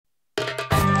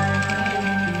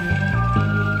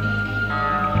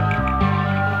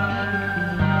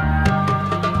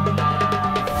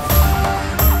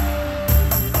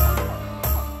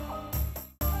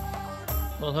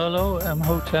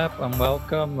Hotep, and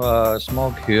welcome. It's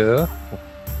Mogg here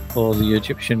for the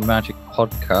Egyptian Magic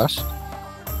podcast.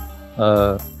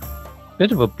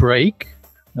 Bit of a break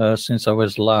since I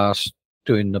was last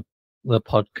doing the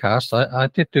podcast. I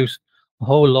did do a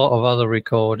whole lot of other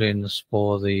recordings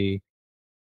for the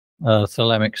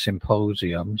Thelemic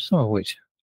Symposium, some of which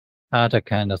had a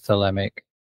kind of Thelemic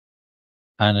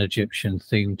and Egyptian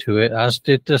theme to it, as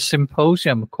did the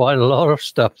symposium. Quite a lot of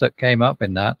stuff that came up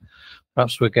in that.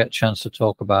 Perhaps we'll get a chance to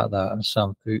talk about that at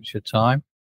some future time.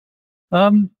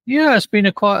 Yeah, it's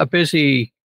been quite a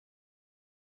busy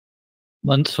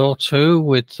month or two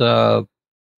with the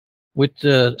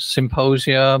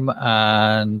symposium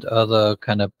and other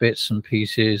kind of bits and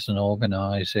pieces and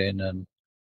organizing and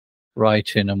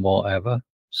writing and whatever.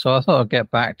 So I thought I'd get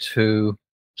back to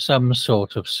some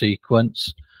sort of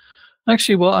sequence.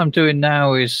 Actually, what I'm doing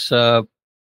now is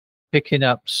picking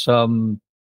up some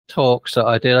talks that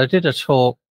I did. I did a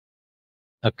talk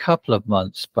a couple of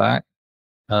months back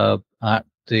at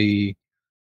the,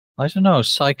 I don't know,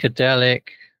 psychedelic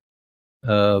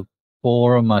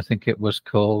forum, I think it was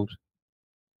called,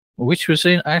 which was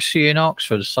actually in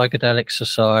Oxford. The Psychedelic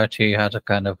Society had a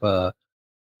kind of a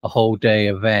whole day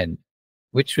event,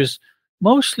 which was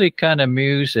mostly kind of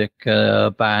music,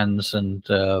 bands and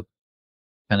kind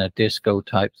of disco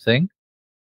type thing,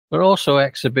 but also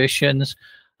exhibitions,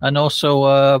 and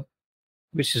also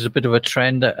which is a bit of a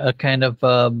trend, a kind of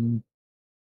a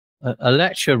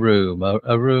lecture room,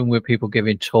 a room where people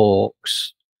giving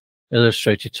talks,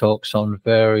 illustrated talks on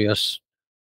various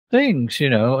things, you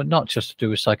know, not just to do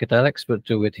with psychedelics, but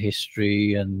to do with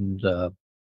history and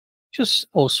just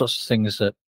all sorts of things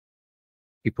that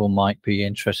people might be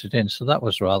interested in. So that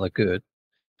was rather good.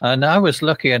 And I was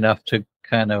lucky enough to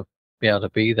kind of be able to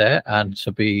be there and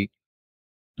to be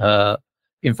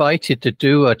invited to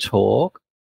do a talk.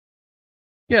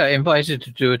 Yeah, invited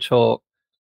to do a talk.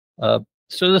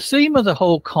 So the theme of the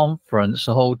whole conference,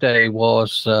 the whole day,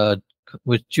 was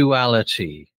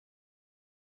duality.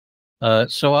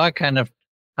 So I kind of,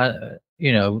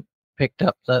 you know, picked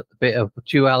up that bit of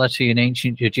duality in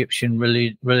ancient Egyptian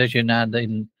religion and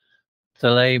in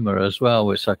Thelema as well,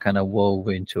 which I kind of wove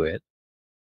into it.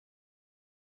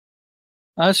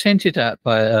 As hinted at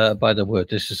by the word,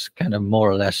 this is kind of more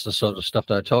or less the sort of stuff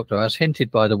that I talked about. As hinted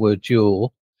by the word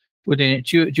dual. Within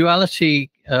it,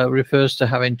 duality refers to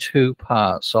having two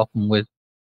parts, often with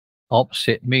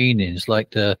opposite meanings, like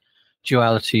the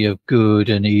duality of good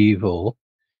and evil.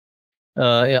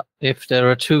 If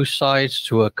there are two sides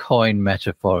to a coin,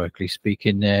 metaphorically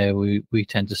speaking, there we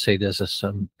tend to say there's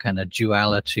some kind of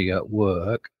duality at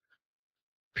work.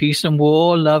 Peace and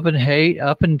war, love and hate,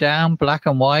 up and down, black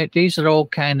and white. These are all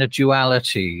kind of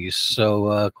dualities.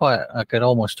 So I could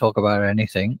almost talk about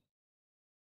anything.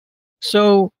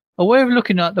 So a way of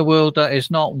looking at the world that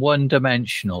is not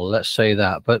one-dimensional, let's say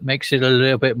that, but makes it a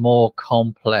little bit more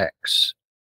complex.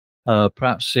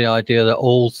 Perhaps the idea that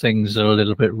all things are a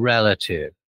little bit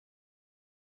relative.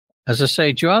 As I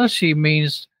say, duality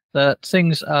means that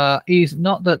things are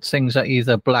not that things are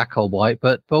either black or white,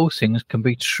 but both things can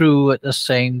be true at the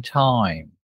same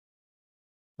time.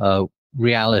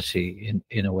 Reality,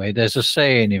 in a way. There's a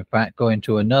saying, in fact, going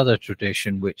to another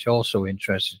tradition, which also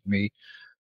interested me,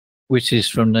 which is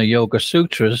from the Yoga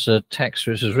Sutras, a text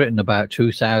which was written about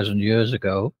 2,000 years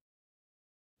ago.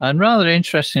 And rather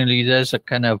interestingly, there's a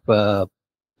kind of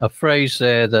a phrase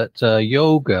there that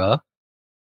yoga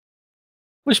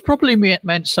was probably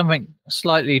meant something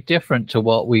slightly different to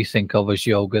what we think of as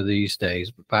yoga these days.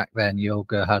 But back then,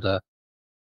 yoga had a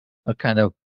kind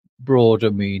of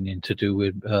broader meaning to do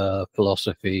with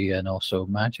philosophy and also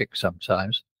magic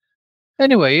sometimes.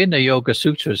 Anyway, in the Yoga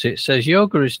Sutras, it says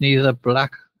yoga is neither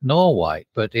black nor white,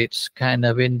 but it's kind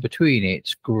of in between.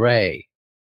 It's gray,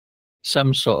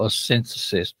 some sort of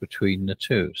synthesis between the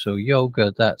two. So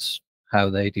yoga, that's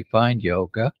how they defined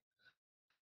yoga.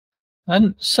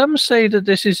 And some say that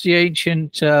this is the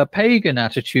ancient pagan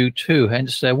attitude too,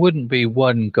 hence there wouldn't be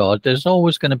one god. There's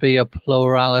always going to be a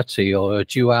plurality or a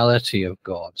duality of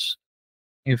gods.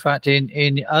 In fact,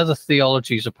 in other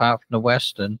theologies apart from the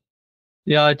Western,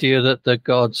 the idea that the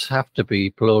gods have to be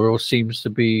plural seems to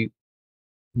be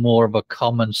more of a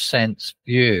common sense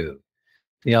view.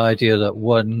 The idea that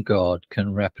one God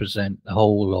can represent the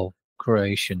whole of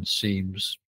creation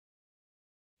seems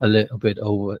a little bit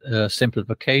over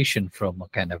simplification from a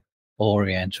kind of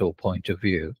Oriental point of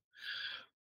view.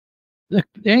 The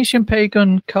ancient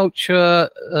pagan culture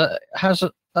has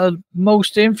a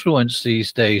most influence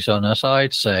these days on us,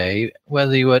 I'd say,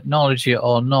 whether you acknowledge it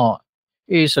or not,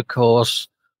 is, of course,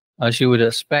 as you would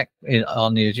expect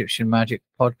on the Egyptian Magic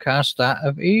podcast, that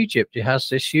of Egypt. It has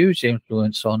this huge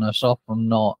influence on us, often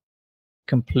not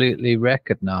completely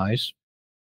recognize.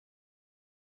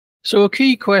 So a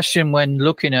key question when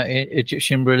looking at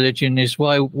Egyptian religion is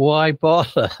why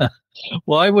bother?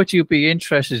 Why would you be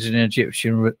interested in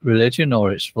Egyptian religion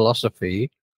or its philosophy?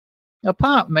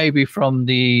 Apart maybe from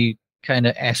the kind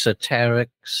of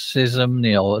esotericism,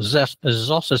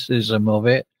 exoticism of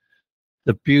it,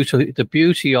 the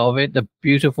beauty of it, the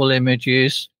beautiful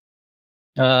images,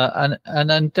 and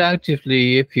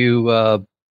undoubtedly, if you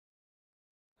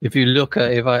look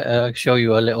at, if I show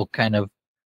you a little kind of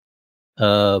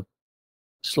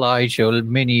slideshow,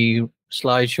 mini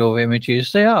slideshow of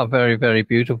images, they are very, very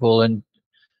beautiful and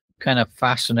kind of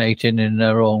fascinating in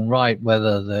their own right,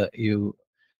 whether you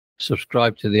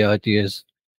subscribe to the ideas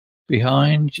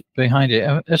behind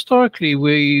it. Historically,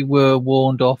 we were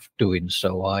warned off doing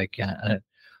so. I can't,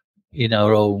 in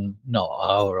our own, not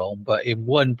our own, but in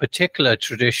one particular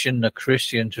tradition, the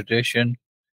Christian tradition,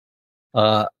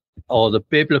 or the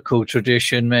biblical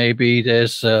tradition, maybe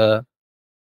there's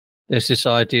this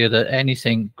idea that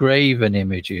anything graven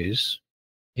images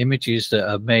that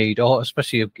are made, or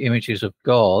especially images of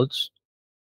gods,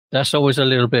 that's always a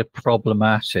little bit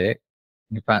problematic.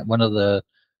 In fact, one of the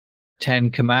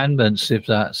 10 Commandments, if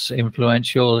that's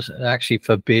influential, actually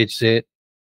forbids it.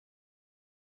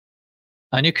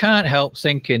 And you can't help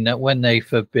thinking that when they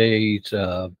forbade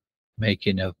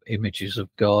making of images of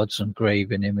gods and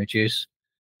graven images,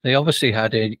 they obviously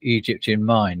had Egypt in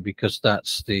mind, because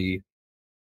that's the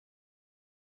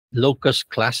locus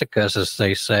classicus, as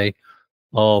they say,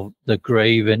 of the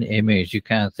graven image. You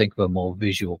can't think of a more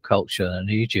visual culture than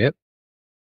Egypt.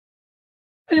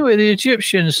 Anyway, the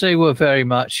Egyptians, they were very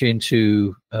much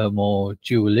into a more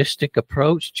dualistic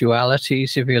approach,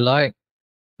 dualities, if you like.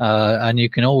 And you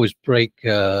can always break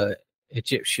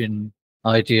Egyptian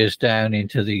ideas down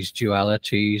into these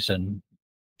dualities and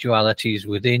dualities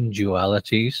within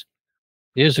dualities.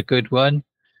 Here's a good one.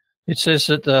 It says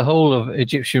that the whole of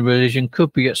Egyptian religion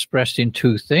could be expressed in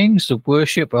two things: the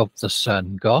worship of the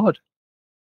sun god,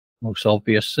 most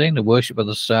obvious thing, the worship of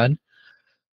the sun,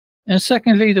 and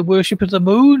secondly, the worship of the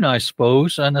moon, I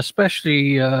suppose, and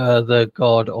especially the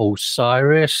god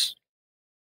Osiris,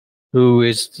 who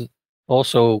is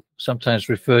also sometimes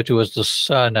referred to as the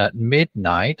sun at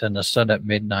midnight, and the sun at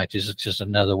midnight is just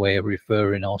another way of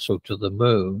referring also to the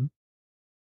moon.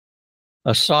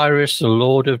 Osiris, the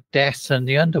lord of death and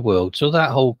the underworld. So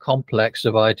that whole complex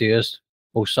of ideas,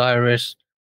 Osiris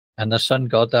and the sun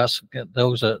god,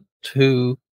 those are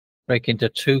break into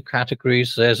two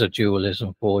categories. There's a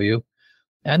dualism for you.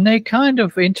 And they kind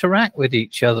of interact with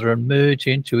each other and merge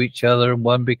into each other, and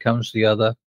one becomes the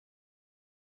other.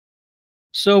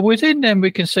 So within them,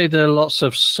 we can say there are lots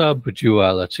of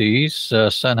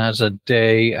sub-dualities. Sun has a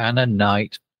day and a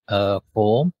night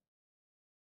form.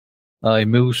 He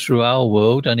moves through our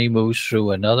world and he moves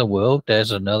through another world.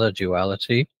 There's another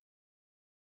duality.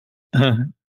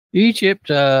 Egypt,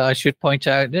 I should point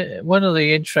out, one of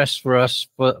the interests for us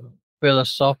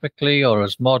philosophically or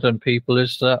as modern people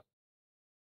is that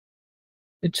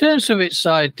in terms of its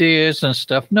ideas and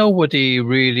stuff, nobody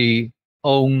really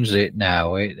owns it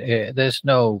now. There's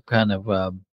no kind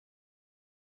of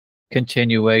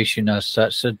continuation as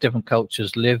such. So different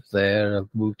cultures live there, have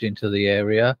moved into the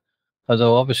area,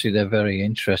 although obviously they're very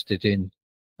interested in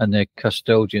and they're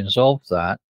custodians of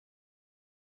that.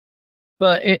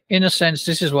 But in a sense,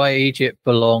 this is why Egypt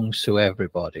belongs to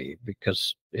everybody,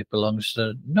 because it belongs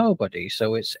to nobody.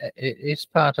 So it's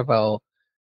part of our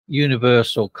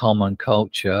universal common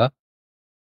culture.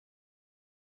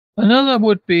 Another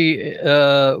would be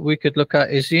we could look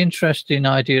at is the interesting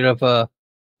idea of a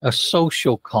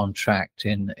social contract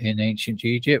in ancient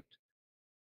Egypt.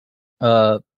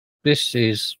 This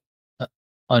is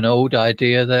an old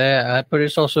idea there, but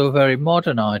it's also a very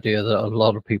modern idea that a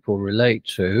lot of people relate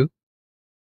to.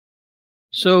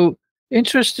 So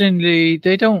interestingly,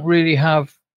 they don't really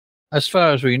have, as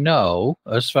far as we know,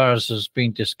 as far as has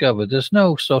been discovered, there's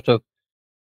no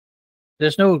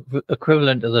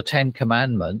equivalent of the 10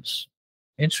 Commandments.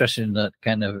 Interesting that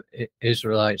kind of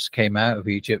Israelites came out of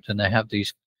Egypt and they have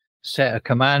these set of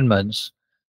commandments,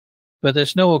 but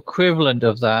there's no equivalent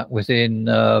of that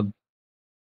within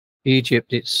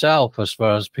Egypt itself, as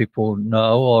far as people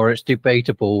know, or it's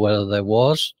debatable whether there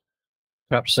was.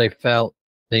 Perhaps they felt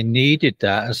they needed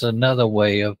that as another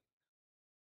way of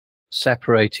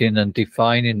separating and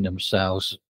defining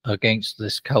themselves against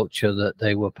this culture that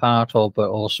they were part of, but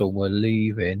also were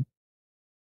leaving.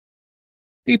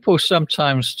 People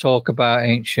sometimes talk about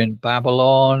ancient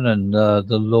Babylon and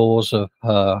the laws of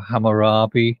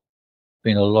Hammurabi.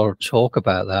 Been a lot of talk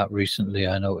about that recently,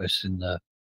 I noticed, in the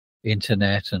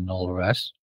internet and all the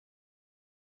rest.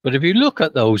 But if you look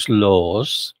at those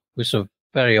laws, which are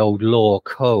very old law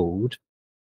code.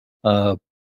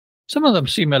 Some of them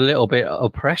seem a little bit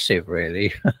oppressive,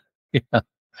 really. Yeah,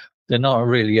 they're not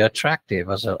really attractive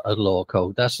as a law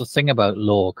code. That's the thing about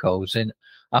law codes. And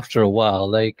after a while,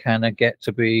 they kind of get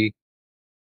to be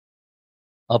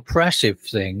oppressive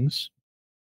things,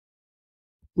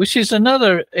 which is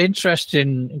another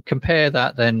interesting. Compare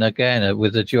that then again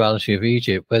with the duality of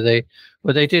Egypt, where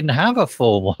they didn't have a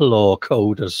formal law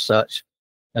code as such,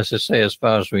 as I say, as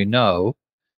far as we know.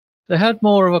 They had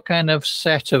more of a kind of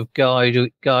set of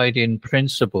guiding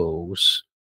principles.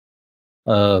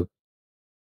 So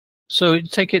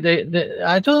take it.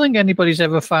 I don't think anybody's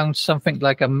ever found something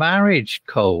like a marriage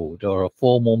code or a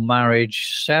formal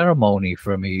marriage ceremony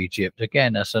from Egypt.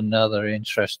 Again, that's another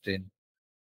interesting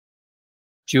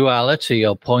duality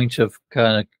or point of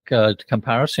kind of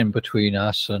comparison between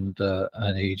us and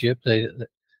Egypt.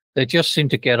 They just seem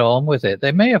to get on with it.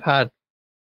 They may have had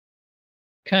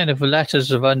kind of letters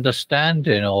of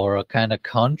understanding or a kind of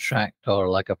contract or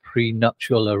like a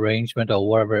prenuptial arrangement or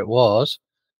whatever it was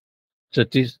to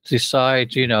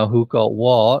decide, who got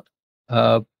what.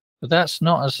 But that's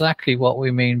not exactly what we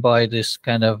mean by this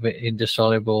kind of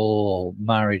indissoluble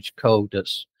marriage code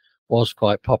that's was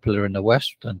quite popular in the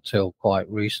West until quite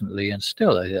recently, and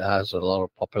still it has a lot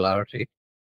of popularity.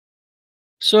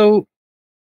 So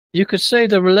you could say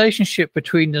the relationship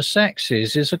between the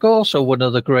sexes is also one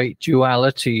of the great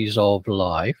dualities of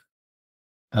life.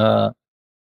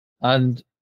 And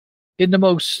in the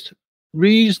most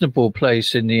reasonable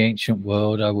place in the ancient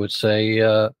world, I would say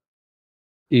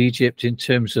Egypt, in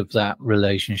terms of that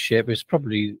relationship, is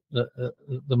probably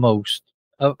the most,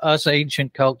 as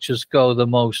ancient cultures go, the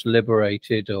most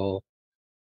liberated or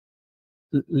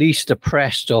least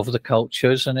oppressed of the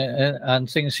cultures, and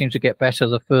things seem to get better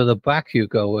the further back you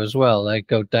go as well. They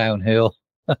go downhill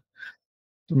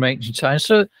from ancient times.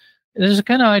 So there's a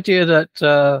kind of idea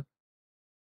that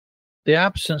the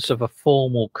absence of a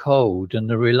formal code and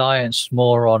the reliance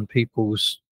more on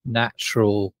people's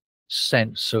natural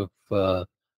sense of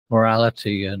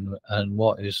morality and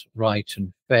what is right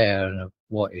and fair and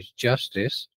what is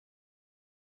justice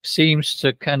seems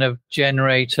to kind of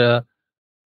generate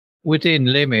within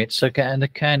limits a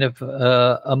kind of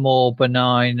a more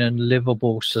benign and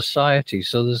livable society.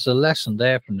 So there's a lesson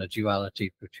there from the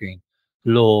duality between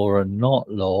law and not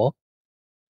law.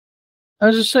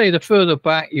 As I say, the further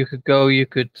back you could go, you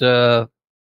could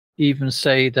even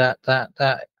say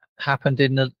that happened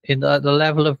in the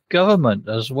level of government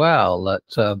as well.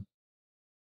 That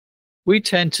we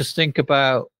tend to think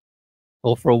about,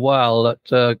 or for a while,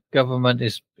 that government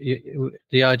is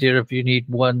the idea of you need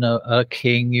a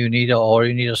king, you need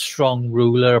a strong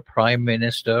ruler, a prime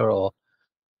minister or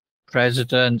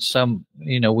president.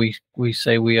 We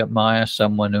say we admire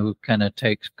someone who kind of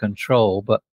takes control,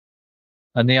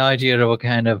 and the idea of a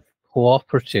kind of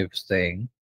cooperative thing,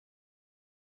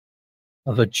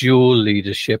 of a dual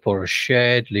leadership or a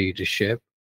shared leadership.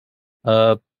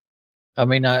 I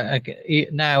mean,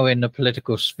 now in the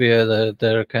political sphere,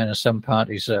 there are kind of some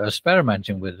parties that are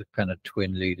experimenting with kind of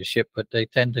twin leadership, but they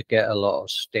tend to get a lot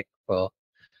of stick for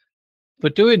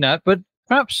doing that. But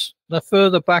perhaps the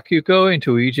further back you go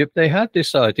into Egypt, they had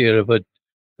this idea of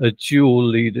a dual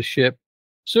leadership,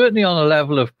 certainly on a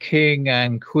level of king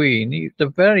and queen. The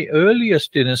very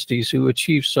earliest dynasties who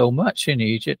achieved so much in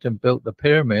Egypt and built the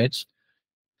pyramids,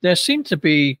 there seemed to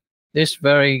be this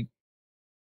very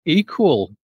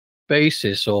equal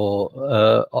basis,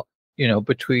 or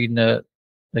between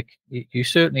you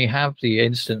certainly have the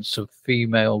instance of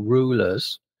female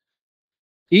rulers,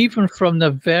 even from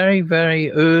the very,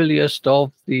 very earliest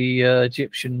of the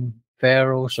Egyptian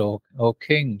pharaohs or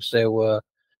kings. There were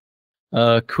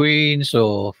queens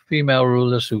or female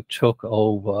rulers who took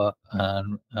over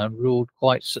and ruled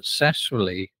quite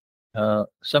successfully.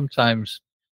 Sometimes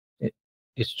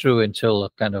it's true until a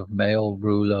kind of male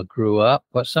ruler grew up,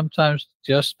 but sometimes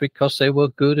just because they were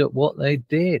good at what they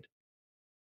did.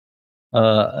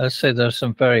 I'd say there's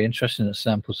some very interesting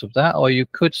examples of that. Or you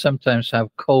could sometimes have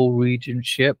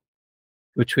co-regentship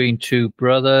between two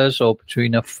brothers or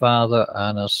between a father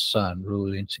and a son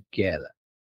ruling together.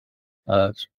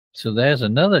 So there's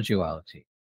another duality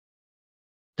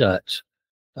that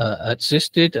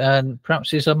existed and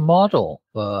perhaps is a model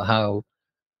for how,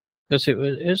 because it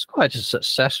was quite a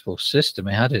successful system.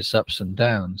 It had its ups and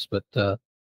downs, but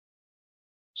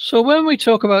so when we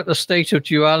talk about the state of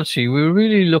duality, we're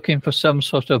really looking for some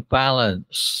sort of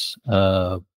balance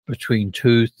between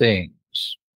two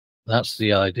things. That's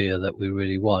the idea that we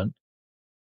really want.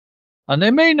 And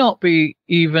they may not be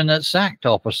even exact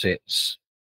opposites,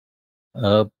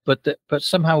 but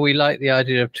somehow we like the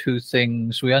idea of two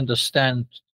things. We understand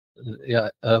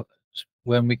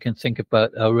when we can think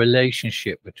about a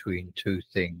relationship between two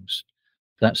things,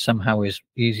 that somehow is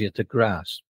easier to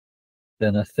grasp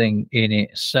than a thing in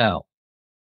itself.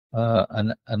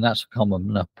 And that's a common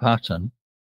enough pattern.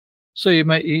 So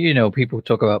people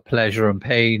talk about pleasure and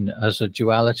pain as a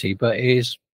duality, but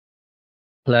is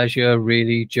pleasure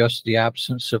really just the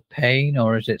absence of pain,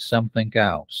 or is it something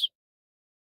else?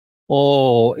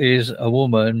 Or is a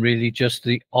woman really just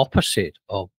the opposite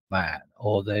of man,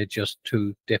 or they're just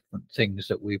two different things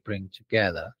that we bring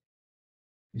together?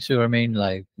 You see what I mean?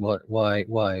 Like, why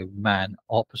man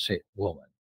opposite woman?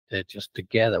 They're just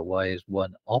together. Why is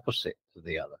one opposite to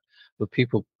the other? But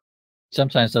people,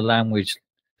 sometimes the language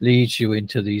leads you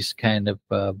into these kind of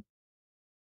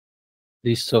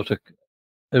these sort of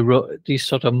these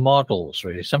sort of models.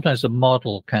 Really, sometimes the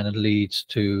model kind of leads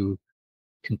to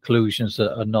conclusions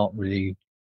that are not really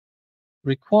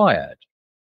required.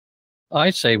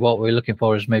 I'd say what we're looking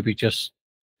for is maybe just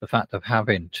the fact of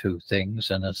having two things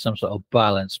and some sort of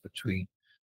balance between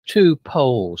two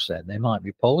poles. Then they might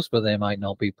be poles, but they might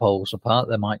not be poles apart.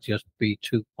 There might just be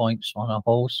 2 points on a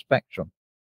whole spectrum.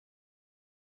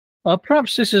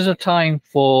 Perhaps this is a time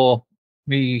for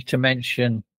me to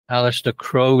mention Aleister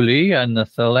Crowley and the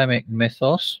Thelemic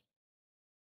mythos,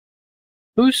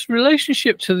 whose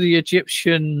relationship to the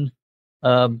Egyptian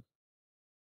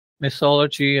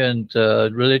mythology and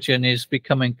religion is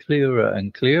becoming clearer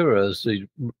and clearer as the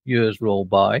years roll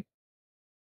by.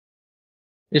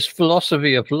 His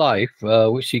philosophy of life,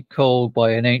 which he called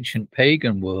by an ancient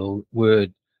pagan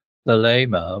word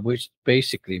Thelema, which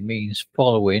basically means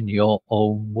following your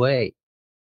own way.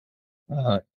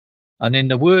 And in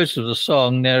the words of the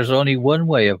song, there's only one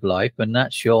way of life, and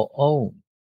that's your own,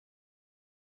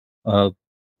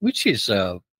 which is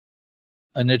an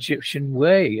Egyptian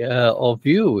way of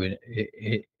view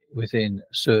within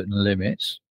certain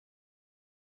limits.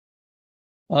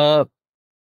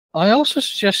 I also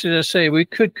suggested to say we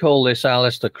could call this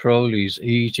Aleister Crowley's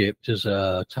Egypt as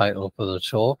a title for the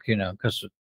talk, because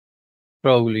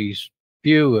Crowley's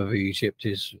view of Egypt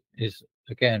is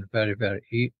again very,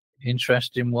 very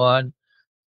interesting one,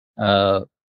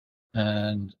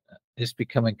 and it's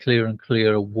becoming clearer and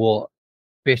clearer what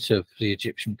bit of the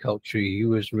Egyptian culture he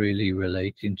was really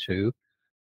relating to.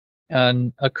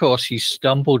 And of course, he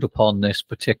stumbled upon this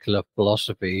particular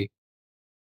philosophy,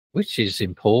 which is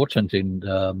important in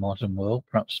the modern world,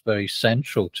 perhaps very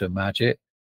central to Magick.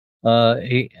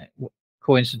 He,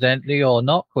 coincidentally or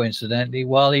not coincidentally,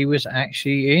 while he was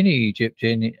actually in Egypt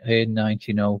in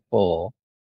 1904.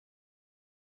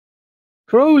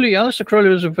 Aleister Crowley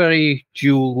was a very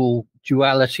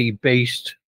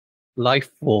duality-based life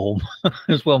form,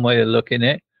 is one way of looking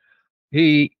at it.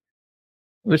 He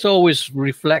was always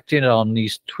reflecting on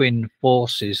these twin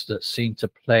forces that seem to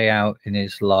play out in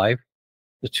his life,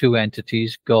 the two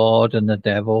entities, God and the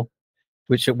devil,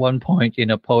 which at one point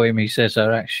in a poem he says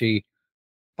are actually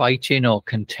fighting or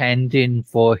contending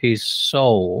for his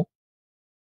soul.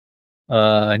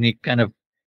 And he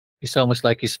it's almost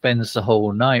like he spends the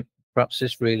whole night, perhaps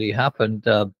this really happened,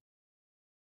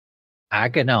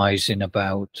 agonizing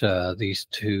about these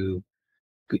two,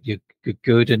 your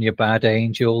good and your bad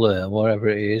angel, whatever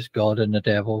it is, God and the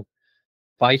devil,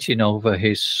 fighting over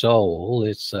his soul.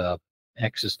 It's an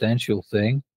existential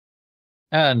thing.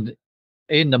 And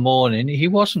in the morning, he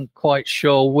wasn't quite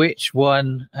sure which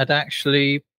one had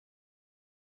actually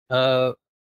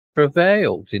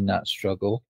prevailed in that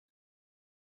struggle.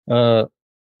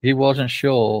 He wasn't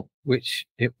sure which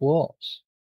it was.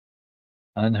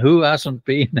 And who hasn't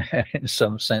been there in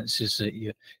some senses that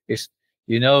you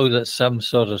know that some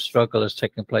sort of struggle has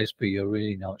taken place, but you're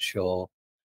really not sure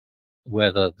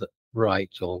whether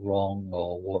right or wrong,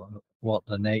 or what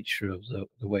the nature of the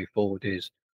way forward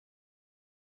is.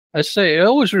 I say it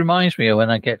always reminds me of, when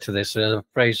I get to this, a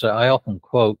phrase that I often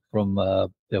quote from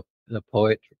the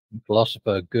poet and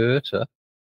philosopher Goethe,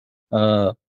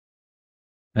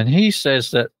 and he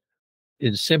says that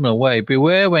in a similar way,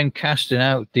 beware when casting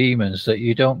out demons that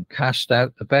you don't cast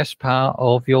out the best part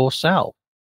of yourself,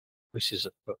 which is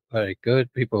very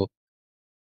good. People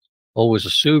always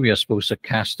assume you're supposed to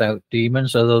cast out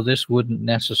demons, although this wouldn't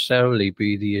necessarily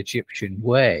be the Egyptian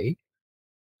way,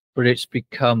 but it's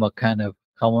become a kind of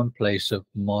commonplace of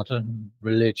modern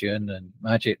religion and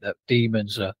magic that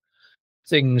demons are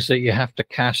things that you have to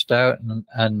cast out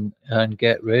and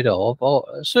get rid of, or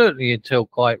certainly until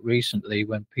quite recently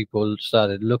when people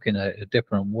started looking at it a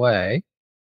different way.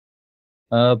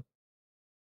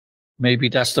 Maybe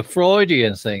that's the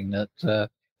Freudian thing, that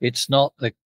it's not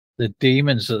the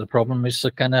demons that the problem, it's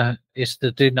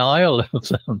the denial of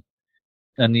them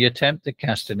and the attempt at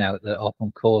casting out that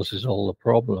often causes all the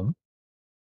problem.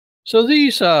 So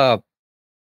these are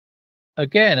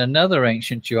again, another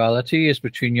ancient duality is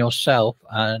between yourself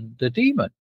and the demon,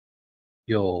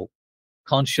 your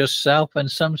conscious self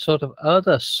and some sort of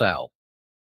other self.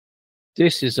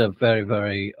 This is a very,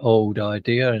 very old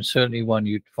idea, and certainly one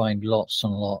you'd find lots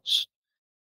and lots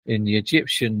in the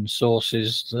Egyptian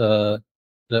sources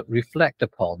that reflect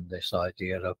upon this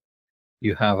idea of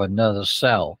you have another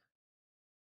self,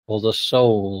 or the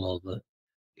soul, or the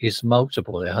is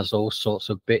multiple. It has all sorts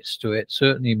of bits to it.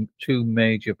 Certainly, two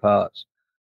major parts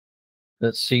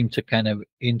that seem to kind of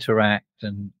interact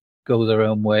and go their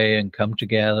own way and come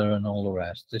together and all the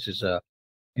rest. This is a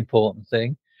important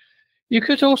thing. You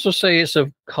could also say it's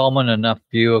a common enough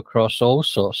view across all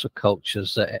sorts of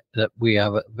cultures that we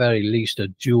have at very least a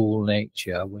dual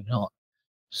nature. We're not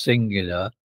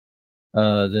singular.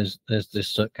 There's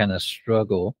this kind of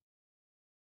struggle.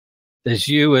 There's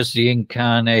you as the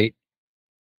incarnate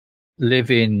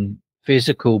living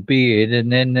physical being,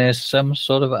 and then there's some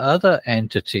sort of other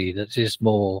entity that is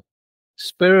more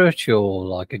spiritual,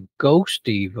 like a ghost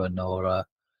even, or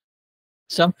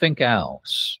something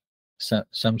else,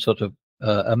 some sort of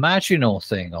imaginal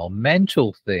thing or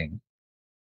mental thing.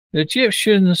 The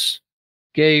Egyptians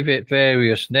gave it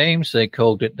various names. They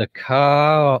called it the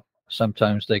Ka,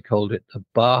 sometimes they called it the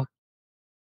Ba,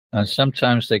 and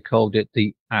sometimes they called it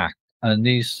the Ak. And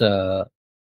these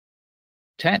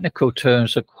technical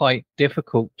terms are quite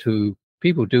difficult to,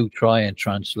 people do try and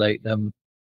translate them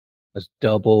as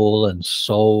double and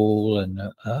soul and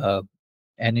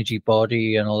energy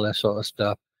body and all that sort of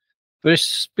stuff. But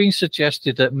it's been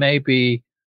suggested that maybe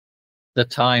the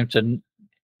time to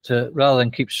rather than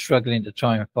keep struggling to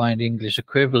try and find English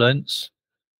equivalents,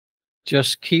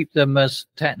 just keep them as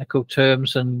technical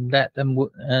terms and let them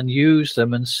and use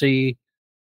them and see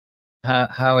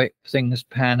how things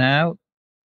pan out.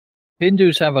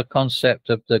 Hindus have a concept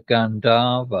of the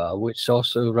Gandharva, which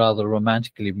also rather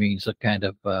romantically means a kind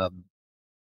of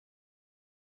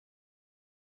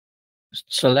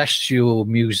celestial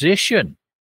musician,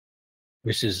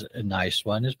 which is a nice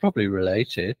one. It's probably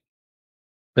related,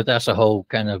 but that's a whole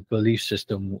kind of belief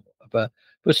system. But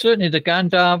certainly the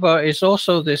Gandharva is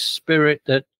also this spirit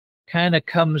that kind of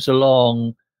comes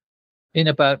along in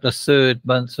about the third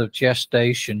month of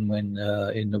gestation when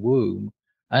in the womb,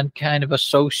 and kind of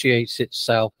associates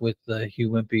itself with the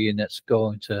human being that's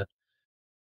going to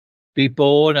be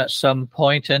born at some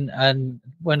point. And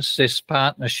once this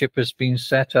partnership has been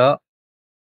set up,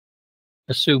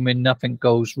 assuming nothing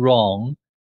goes wrong,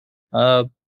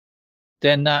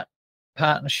 then that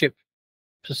partnership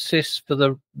persists for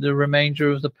the remainder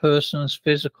of the person's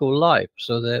physical life.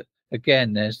 So that,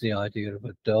 again, there's the idea of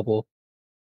a double.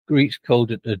 Greeks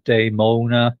called it the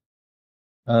daimona,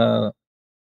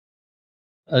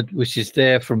 which is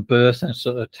there from birth and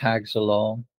sort of tags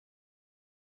along.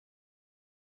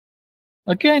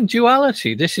 Again,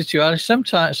 duality. This is duality.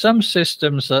 Sometimes some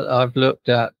systems that I've looked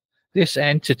at, this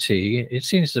entity, it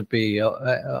seems to be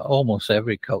almost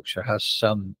every culture has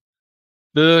some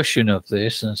version of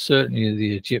this, and certainly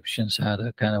the Egyptians had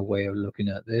a kind of way of looking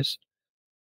at this.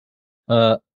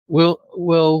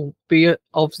 Will be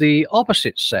of the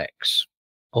opposite sex,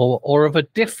 or of a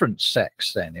different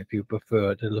sex. Then, if you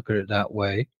prefer to look at it that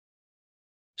way.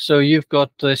 So you've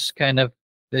got this kind of,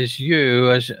 there's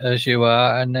you as you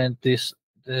are, and then there's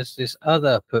this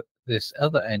other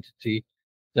entity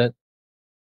that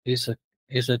is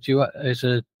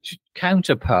a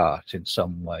counterpart in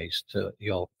some ways to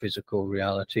your physical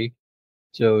reality.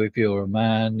 So if you're a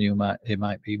man, it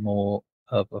might be more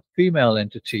of a female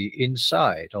entity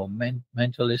inside, or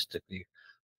mentalistically.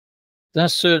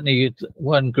 That's certainly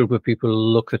one group of people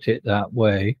look at it that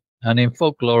way. And in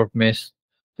folklore of myth,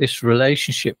 this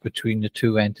relationship between the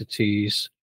two entities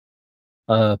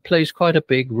plays quite a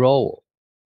big role.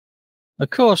 Of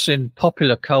course, in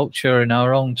popular culture in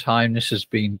our own time, this has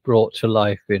been brought to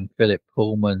life in Philip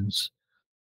Pullman's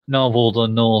novel The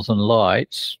Northern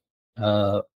Lights,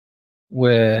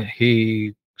 where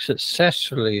he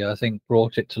successfully, I think,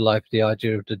 brought it to life, the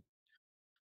idea of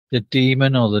the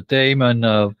demon or the daemon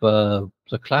of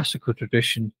the classical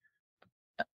tradition,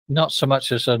 not so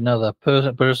much as another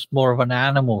person, but as more of an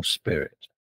animal spirit.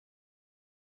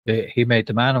 He made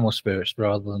them animal spirits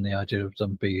rather than the idea of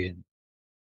them being.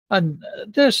 And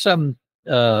there's some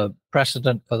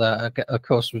precedent for that, of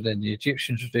course, within the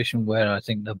Egyptian tradition, where I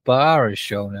think the bar is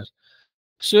shown as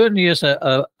certainly as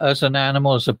an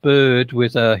animal, as a bird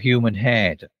with a human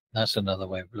head. That's another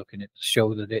way of looking at it, to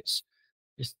show that it's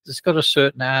got a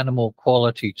certain animal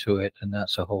quality to it, and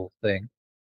that's a whole thing.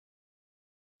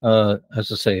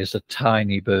 As I say, it's a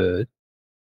tiny bird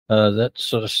that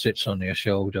sort of sits on your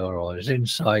shoulder or is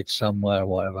inside somewhere or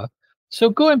whatever. So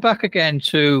going back again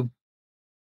to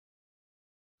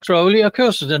Crowley, of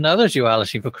course, there's another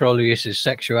duality for Crowley is his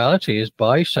sexuality, is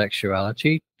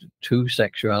bisexuality, two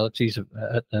sexualities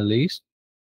at the least.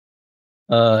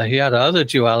 He had other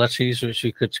dualities which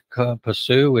he could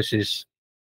pursue, which is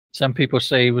some people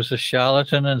say he was a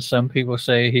charlatan and some people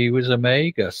say he was a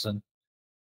magus. And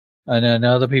then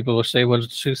other people will say, well, the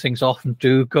two things often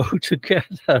do go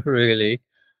together, really.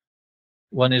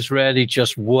 One is rarely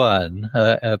just one.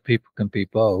 People can be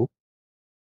both.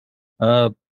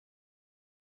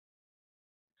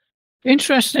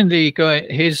 Interestingly,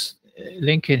 his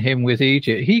linking him with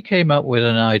Egypt, he came up with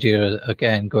an idea,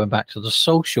 again, going back to the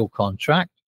social contract.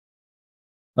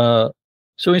 So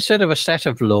instead of a set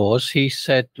of laws, he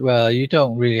said, well, you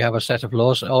don't really have a set of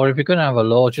laws, or if you're going to have a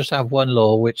law, just have one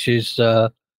law, which is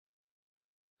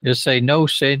just say no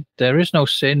sin, there is no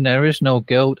sin, there is no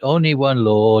guilt, only one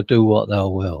law, do what thou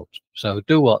wilt. So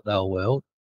do what thou wilt.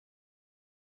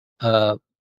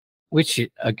 Which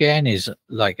again is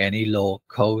like any law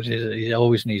code. It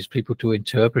always needs people to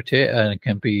interpret it, and it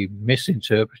can be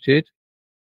misinterpreted.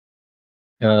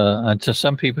 And to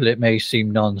some people, it may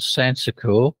seem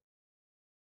nonsensical,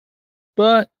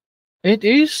 but it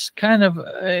is kind of.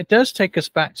 It does take us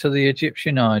back to the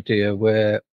Egyptian idea,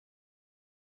 where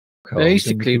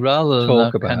basically, rather than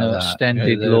a kind of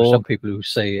extended law, there are some people who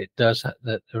say it does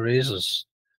that there is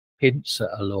hints at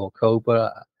a law code,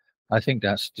 but I think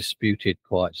that's disputed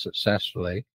quite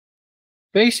successfully.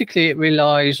 Basically, it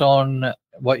relies on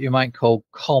what you might call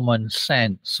common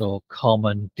sense or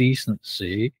common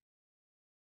decency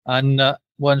and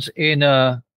one's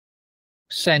inner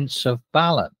sense of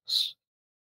balance.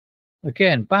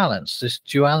 Again, balance, this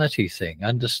duality thing,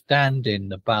 understanding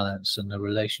the balance and the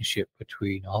relationship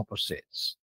between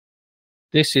opposites.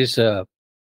 This is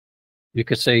you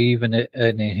could say even an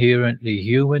inherently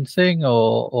human thing,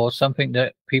 or something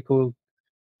that people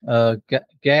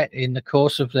get in the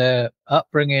course of their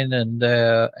upbringing and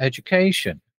their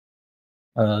education.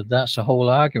 That's a whole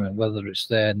argument, whether it's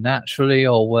there naturally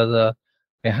or whether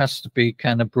it has to be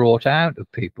kind of brought out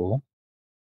of people.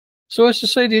 So as to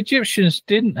say, the Egyptians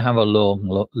didn't have a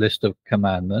long list of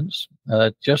commandments,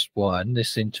 just one,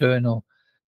 this internal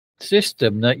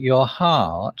system that your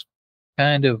heart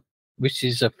kind of, which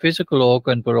is a physical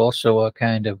organ, but also a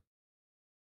kind of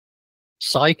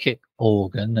psychic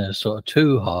organ. There's sort of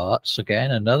two hearts,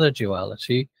 again, another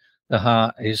duality. The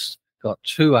heart is got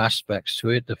two aspects to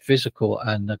it, the physical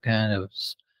and the kind of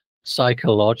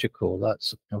psychological.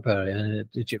 That's a very, the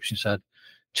Egyptians had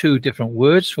two different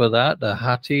words for that, the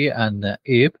hati and the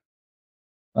ib.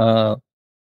 And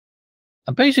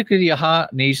basically your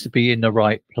heart needs to be in the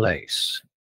right place.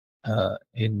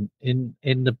 And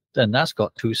that's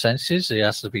got two senses. It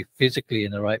has to be physically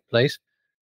in the right place,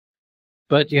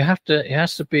 but it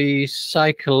has to be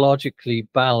psychologically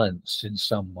balanced in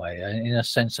some way, in a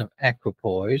sense of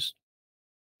equipoise.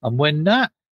 And when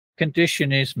that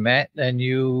condition is met, then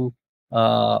you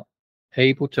are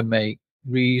able to make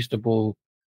reasonable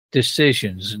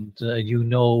decisions, and you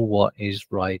know what is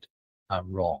right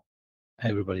and wrong.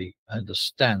 Everybody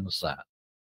understands that.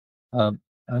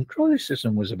 And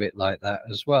Crowleyism was a bit like that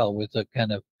as well, with the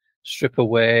kind of strip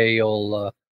away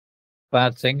all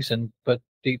bad things, but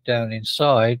deep down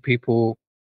inside, people,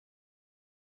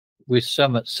 with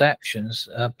some exceptions,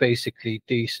 are basically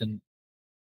decent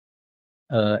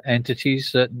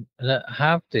entities that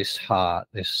have this heart,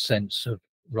 this sense of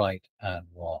right and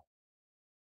wrong.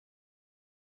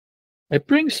 It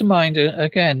brings to mind,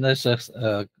 again, there's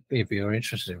if you're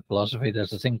interested in philosophy,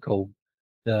 there's a thing called,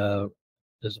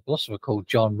 there's a philosopher called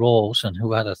John Rawls,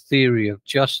 who had a theory of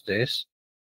justice,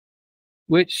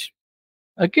 which,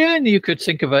 again, you could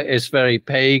think of it as very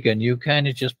pagan. You kind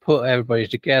of just put everybody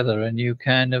together and you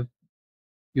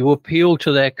appeal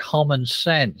to their common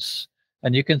sense.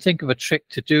 And you can think of a trick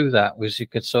to do that, was you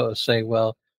could sort of say,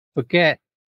 well, forget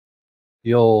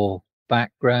your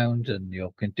background and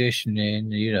your conditioning,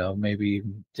 maybe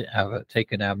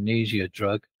take an amnesia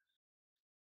drug.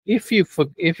 If you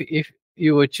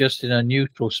were just in a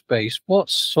neutral space, what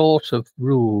sort of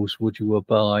rules would you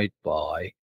abide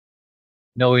by,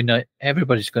 knowing that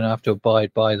everybody's going to have to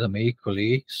abide by them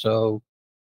equally? So,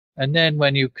 and then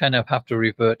when you kind of have to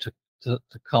revert to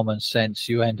common sense,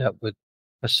 you end up with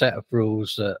a set of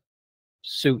rules that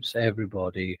suits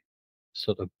everybody,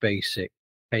 sort of basic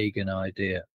pagan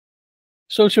idea.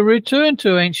 So to return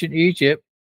to ancient Egypt,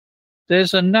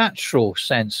 there's a natural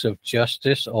sense of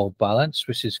justice or balance,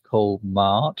 which is called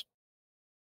Ma'at,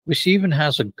 which even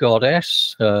has a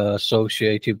goddess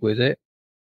associated with it.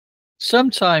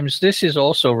 Sometimes this is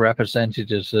also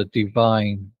represented as a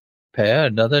divine pair,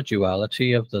 another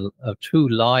duality of two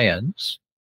lions,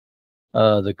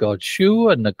 the god Shu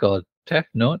and the god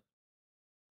Tefnut.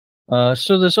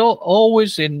 So there's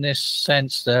always, in this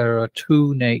sense, there are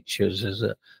two natures.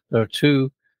 There are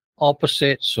two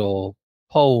opposites or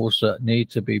poles that need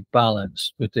to be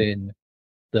balanced within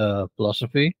the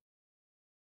philosophy.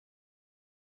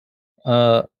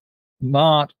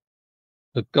 Mart,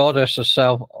 the goddess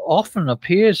herself, often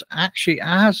appears actually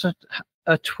as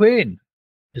a twin.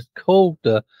 It's called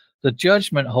the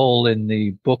judgment hall in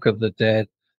the Book of the Dead.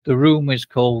 The room is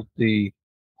called the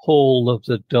Hall of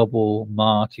the Double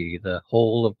Marty, the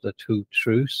Hall of the Two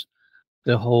Truths,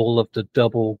 the Hall of the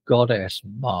Double Goddess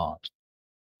Mart.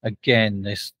 Again,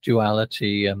 this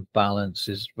duality and balance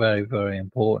is very, very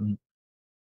important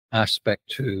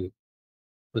aspect for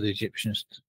the Egyptians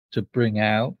to bring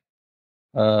out.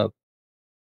 Her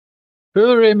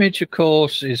image, of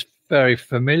course, is very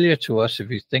familiar to us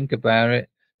if you think about it,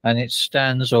 and it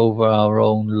stands over our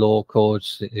own law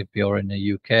codes. If you're in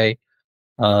the UK,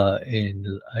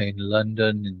 in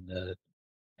London, in the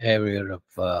area of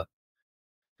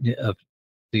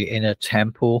the Inner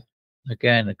Temple,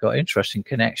 again, it got interesting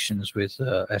connections with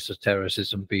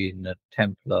esotericism being the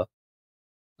Templar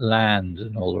land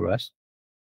and all the rest.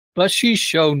 But she's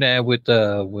shown there with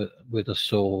a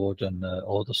sword and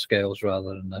or the scales, rather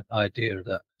than the idea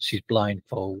that she's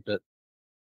blindfolded.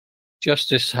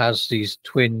 Justice has these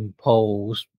twin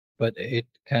poles, but it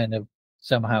kind of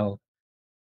somehow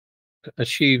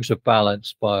achieves a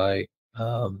balance by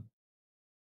some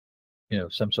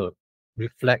sort of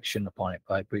reflection upon it,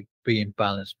 by being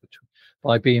balanced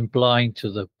by being blind to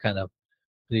the kind of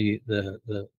the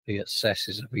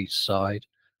excesses of each side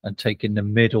and taking the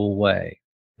middle way,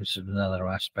 which is another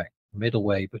aspect, middle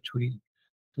way between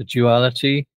the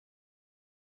duality.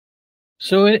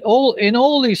 So in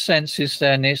all these senses,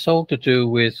 then it's all to do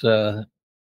with the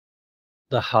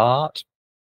heart,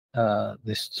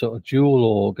 this sort of dual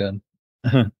organ.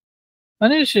 And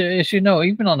as you know,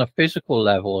 even on a physical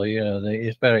level,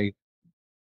 it's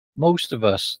most of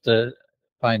us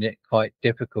find it quite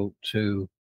difficult to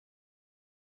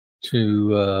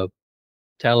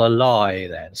tell a lie.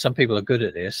 Then some people are good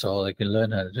at this, or they can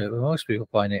learn how to do it. But most people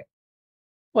find it,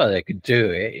 well, they can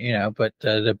do it, but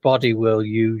the body will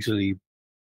usually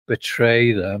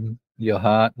betray them. Your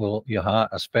heart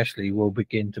especially will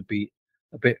begin to beat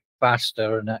a bit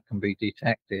faster, and that can be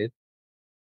detected.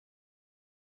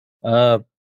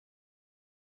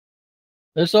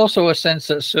 There's also a sense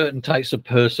that certain types of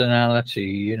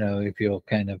personality, if you're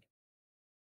kind of,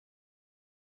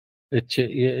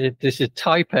 this is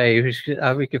type A,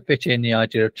 how we could fit in the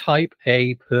idea of type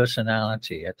A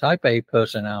personality. A type A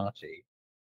personality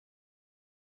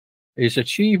is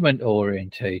achievement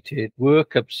orientated,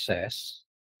 work obsessed,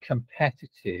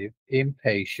 competitive,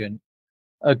 impatient,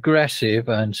 aggressive,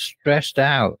 and stressed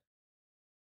out.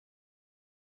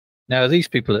 Now, these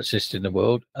people exist in the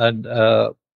world, and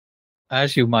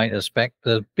as you might expect,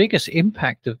 the biggest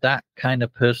impact of that kind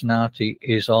of personality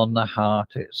is on the heart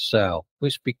itself,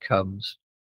 which becomes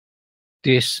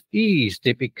diseased.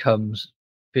 It becomes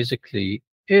physically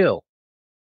ill.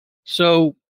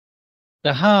 So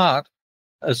the heart,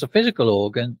 as a physical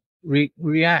organ,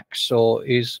 reacts or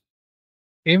is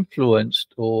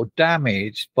influenced or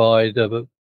damaged by the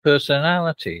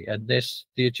personality. And the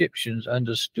Egyptians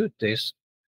understood this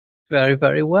very,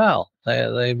 very well.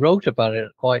 They wrote about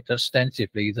it quite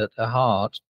extensively, that the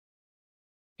heart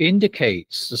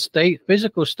indicates the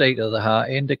physical state of the heart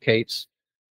indicates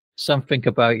something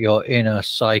about your inner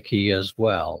psyche as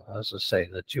well. As I say,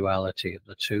 the duality of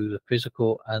the two, the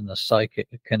physical and the psychic,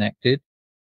 are connected.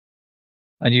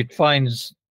 And you'd find,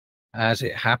 as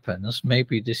it happens,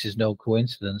 maybe this is no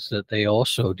coincidence, that they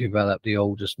also developed the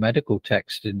oldest medical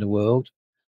text in the world.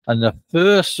 And the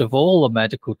first of all the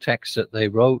medical texts that they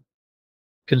wrote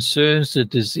concerns the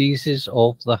diseases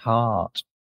of the heart.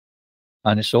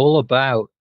 And it's all about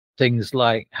things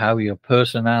like how your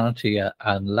personality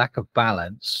and lack of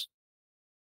balance,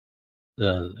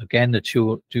 again, the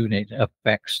tunate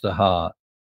affects the heart.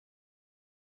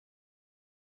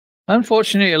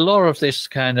 Unfortunately, a lot of this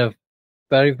kind of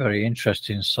very, very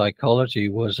interesting psychology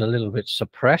was a little bit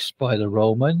suppressed by the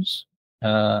Romans.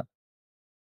 And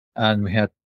we had,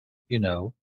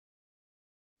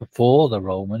 before the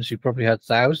Romans, you probably had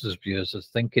thousands of years of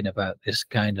thinking about this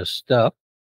kind of stuff.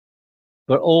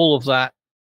 But all of that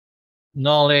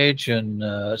knowledge and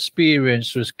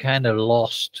experience was kind of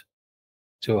lost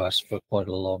to us for quite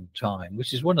a long time,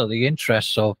 which is one of the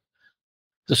interests of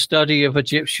the study of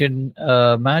Egyptian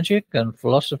magic and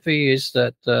philosophy, is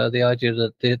that the idea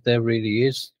that there really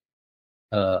is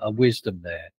a wisdom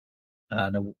there,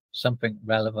 and something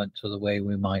relevant to the way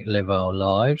we might live our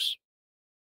lives.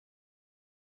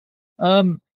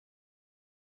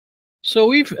 So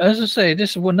we've, as I say,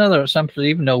 this is another example.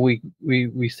 Even though we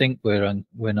think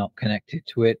we're not connected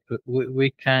to it, but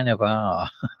we kind of are.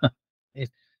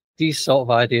 it, these sort of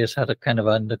ideas had a kind of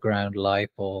underground life,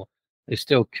 or they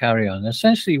still carry on.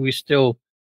 Essentially, we still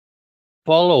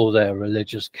follow their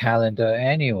religious calendar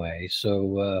anyway.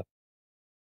 So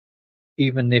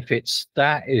even if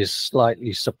that is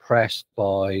slightly suppressed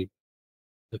by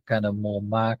the kind of more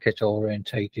market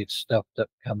orientated stuff that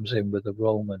comes in with the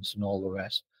Romans and all the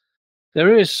rest,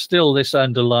 there is still this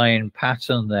underlying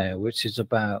pattern there, which is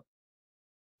about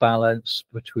balance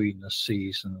between the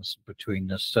seasons, between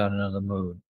the sun and the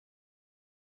moon.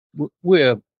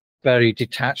 We're very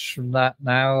detached from that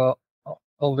now,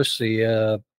 obviously,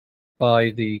 by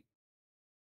the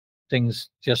things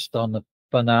just on the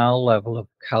banal level of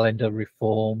calendar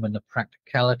reform and the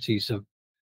practicalities of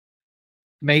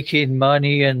making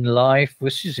money in life,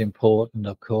 which is important,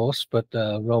 of course, but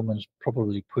Romans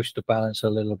probably pushed the balance a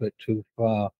little bit too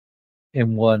far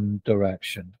in one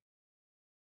direction.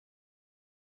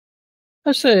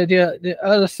 I said, yeah, the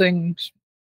other things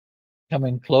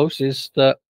coming close is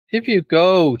that if you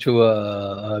go to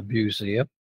a museum,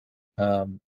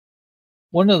 um,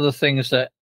 one of the things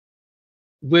that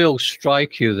will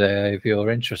strike you there if you're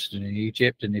interested in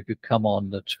Egypt, and if you come on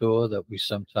the tour that we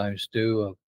sometimes do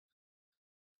of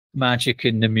Magick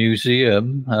in the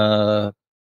museum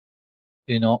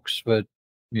in Oxford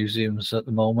museums at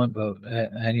the moment, but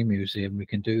any museum we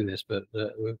can do this, but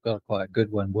we've got quite a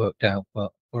good one worked out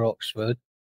for Oxford.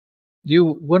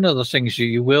 One of the things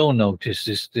you will notice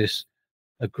is this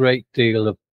a great deal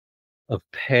of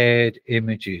paired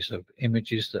images, of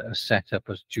images that are set up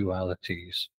as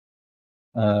dualities.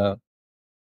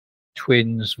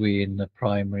 Twins, in the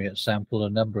primary example, a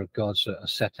number of gods that are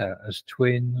set out as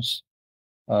twins,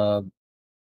 and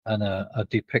are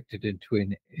depicted in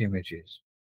twin images.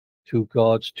 Two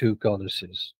gods, two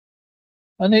goddesses.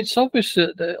 And it's obvious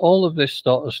that all of this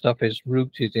sort of stuff is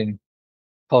rooted in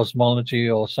cosmology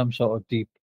or some sort of deep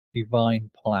divine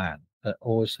plan that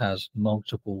always has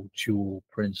multiple dual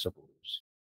principles.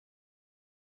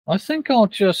 I think I'll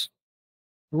just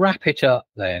wrap it up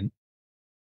then.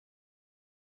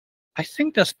 I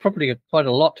think that's probably quite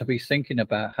a lot to be thinking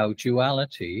about, how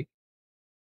duality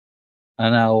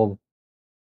and our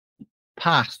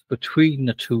path between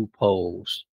the two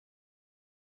poles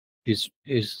is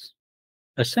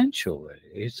essential.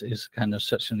 Really. Is kind of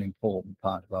such an important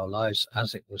part of our lives,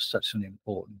 as it was such an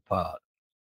important part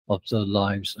of the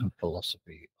lives and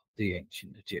philosophy of the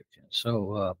ancient Egyptians.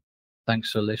 So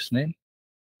thanks for listening,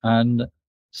 and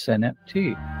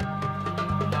Senepti.